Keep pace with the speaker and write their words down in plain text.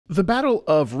The Battle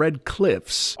of Red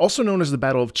Cliffs, also known as the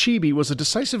Battle of Chibi, was a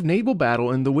decisive naval battle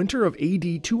in the winter of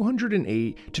AD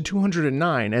 208 to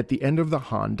 209 at the end of the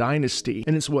Han Dynasty,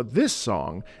 and it's what this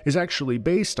song is actually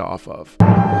based off of.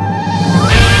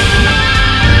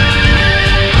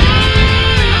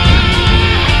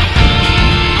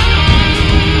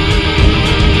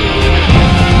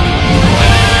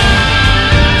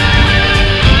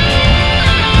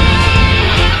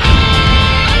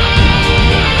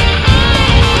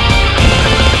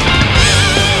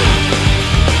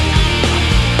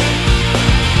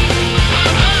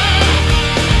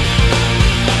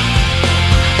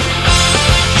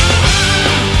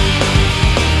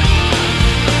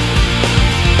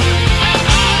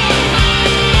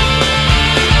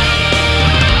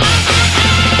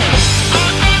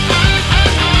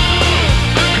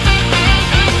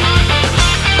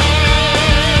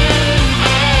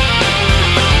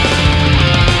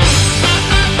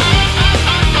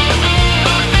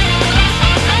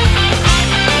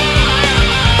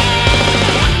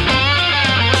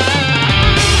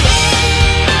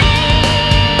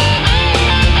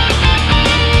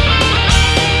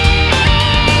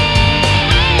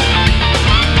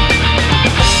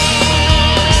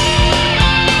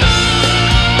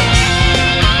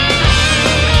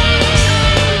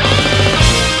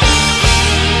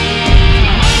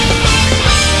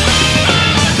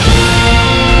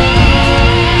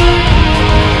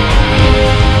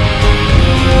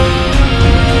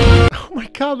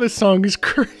 This song is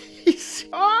crazy.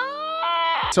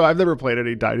 So I've never played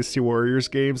any Dynasty Warriors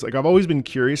games. Like, I've always been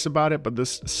curious about it, but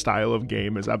this style of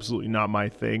game is absolutely not my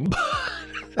thing.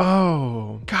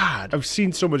 Oh God, I've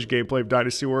seen so much gameplay of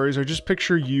Dynasty Warriors. I just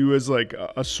picture you as like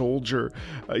a soldier,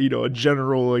 you know, a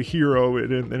general, a hero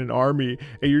in an army,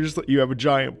 and you're just, you have a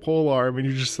giant pole arm and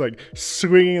you're just like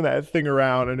swinging that thing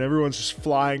around and everyone's just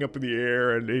flying up in the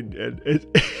air, and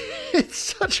it's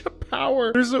such a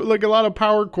power. There's like a lot of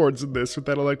power chords in this with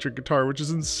that electric guitar, which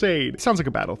is insane. It sounds like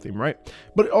a battle theme, right?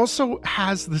 But it also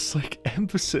has this like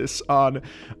emphasis on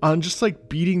just like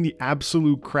beating the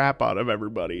absolute crap out of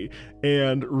everybody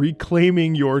and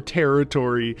reclaiming your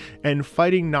territory and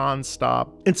fighting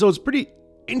nonstop. And so it's pretty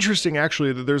interesting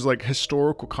actually that there's like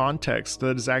historical context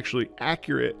that is actually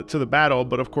accurate to the battle.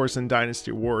 But of course in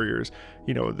Dynasty Warriors,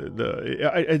 you know,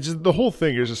 the whole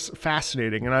thing is just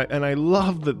fascinating, and I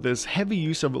love that this heavy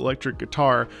use of electric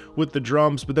guitar with the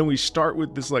drums, but then we start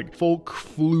with this like folk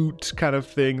flute kind of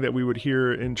thing that we would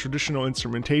hear in traditional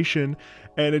instrumentation,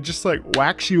 and it just like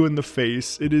whacks you in the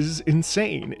face. It is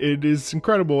insane. It is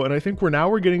incredible, and I think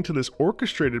we're getting to this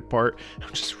orchestrated part.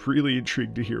 I'm just really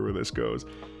intrigued to hear where this goes.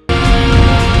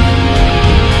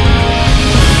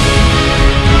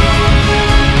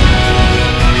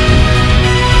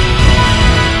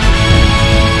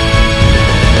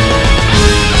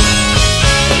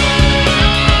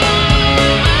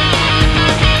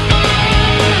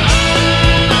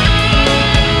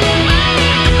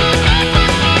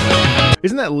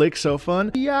 Isn't that lick so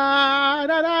fun? It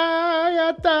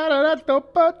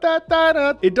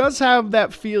does have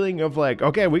that feeling of like,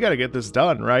 okay, we gotta get this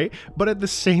done, right? But at the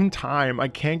same time, I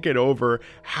can't get over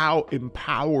how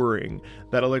empowering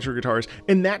that electric guitar is.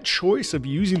 And that choice of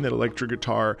using that electric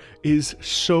guitar is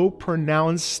so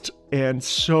pronounced and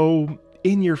so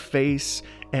in your face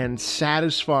and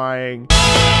satisfying.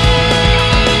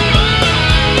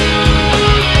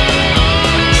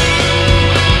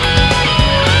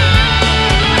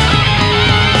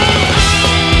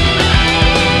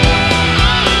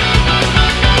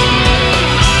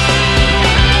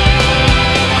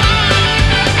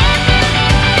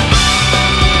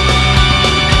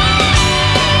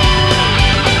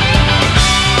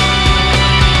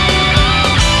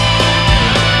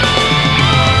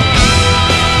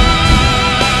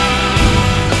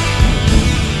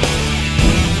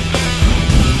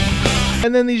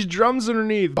 And then these drums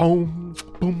underneath, boom,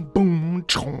 boom, boom,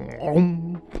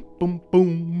 boom, boom,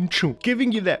 boom,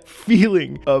 giving you that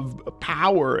feeling of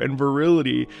power and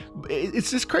virility. It's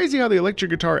just crazy how the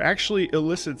electric guitar actually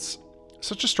elicits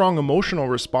such a strong emotional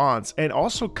response and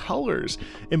also colors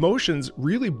emotions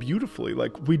really beautifully,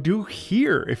 like we do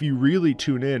here if you really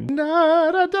tune in.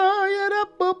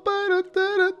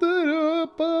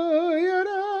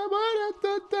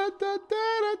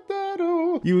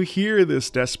 You hear this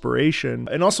desperation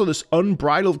and also this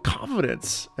unbridled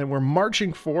confidence, and we're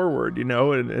marching forward, you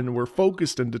know, and we're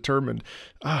focused and determined.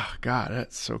 Oh God,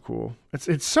 that's so cool.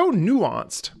 It's so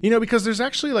nuanced, you know, because there's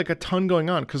actually like a ton going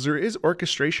on, because there is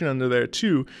orchestration under there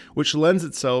too, which lends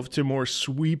itself to more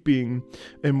sweeping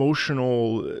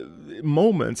emotional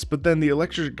moments. But then the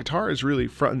electric guitar is really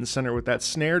front and center with that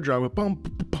snare drum with bum,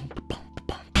 bum, bum, bum, bum.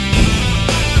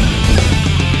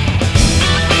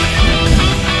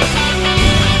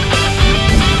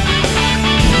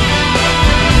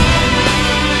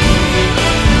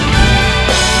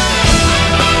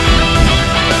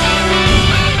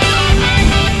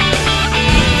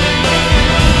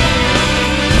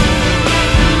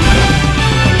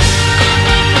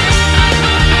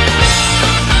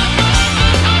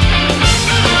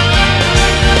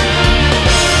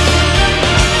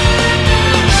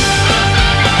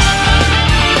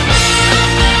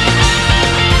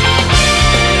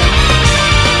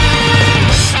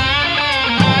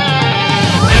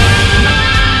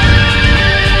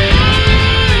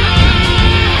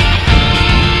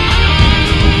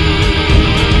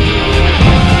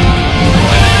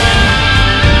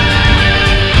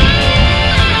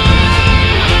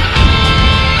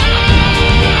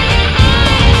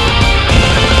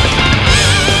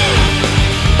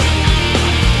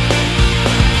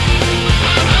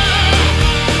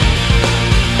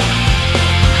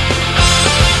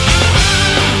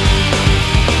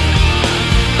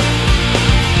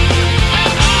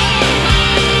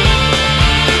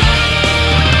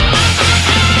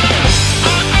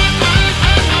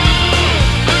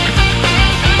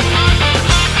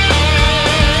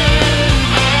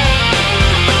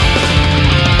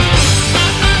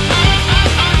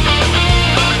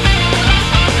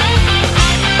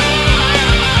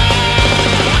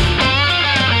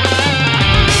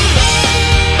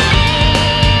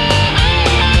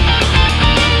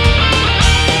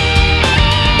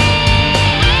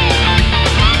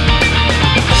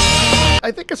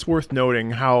 worth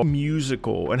noting how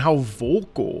musical and how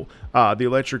vocal the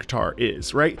electric guitar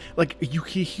is, right? Like, you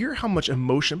can hear how much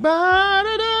emotion.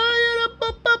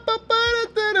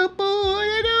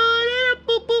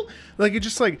 Like, it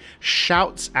just like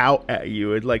shouts out at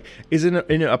you. It like is in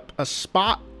a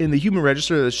spot in the human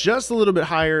register that's just a little bit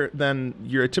higher than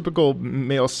your typical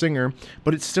male singer,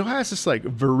 but it still has this like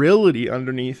virility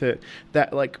underneath it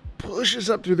that like pushes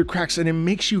up through the cracks, and it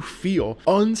makes you feel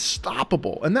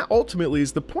unstoppable. And that ultimately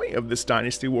is the point of this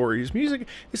Dynasty Warriors music,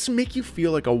 is to make you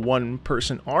feel like a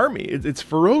one-person army. It's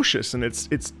ferocious, and it's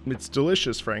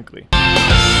delicious, frankly.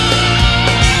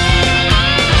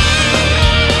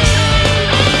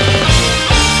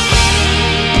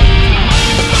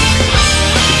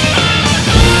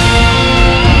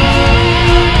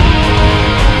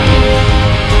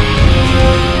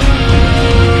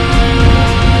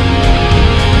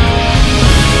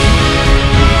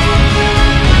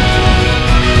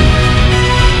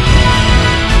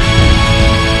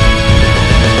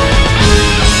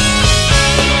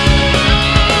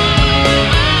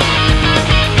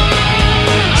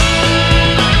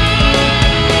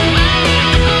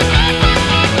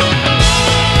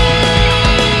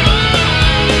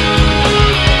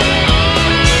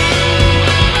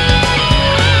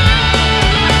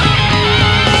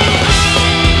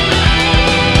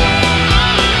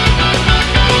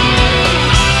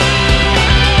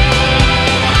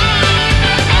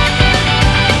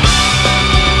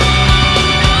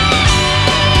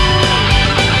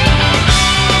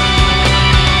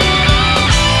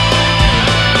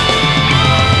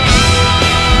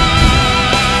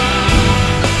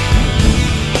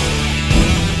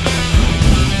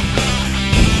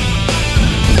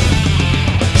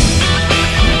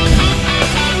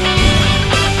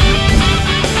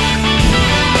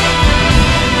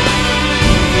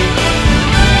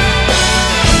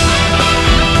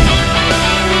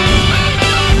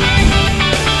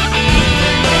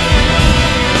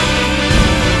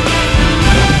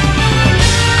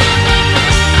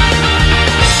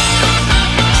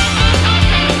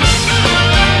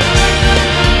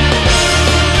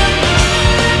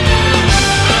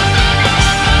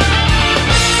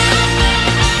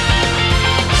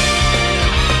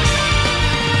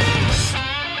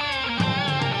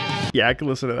 Yeah, I can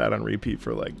listen to that on repeat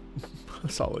for like a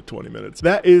solid 20 minutes.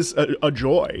 That is a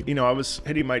joy. You know, I was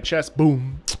hitting my chest,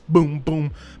 boom, boom,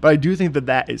 boom. But I do think that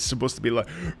that is supposed to be like,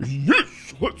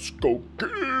 yes, let's go get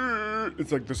it.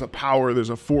 It's like there's a power, there's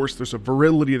a force, there's a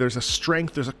virility, there's a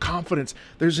strength, there's a confidence,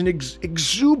 there's an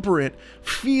exuberant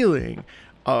feeling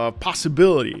of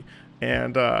possibility.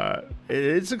 And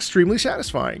it's extremely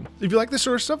satisfying. If you like this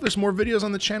sort of stuff, there's more videos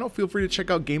on the channel. Feel free to check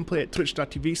out gameplay at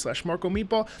twitch.tv/Marco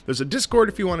Meatball. There's a Discord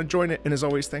if you want to join it. And as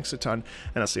always, thanks a ton.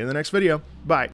 And I'll see you in the next video. Bye.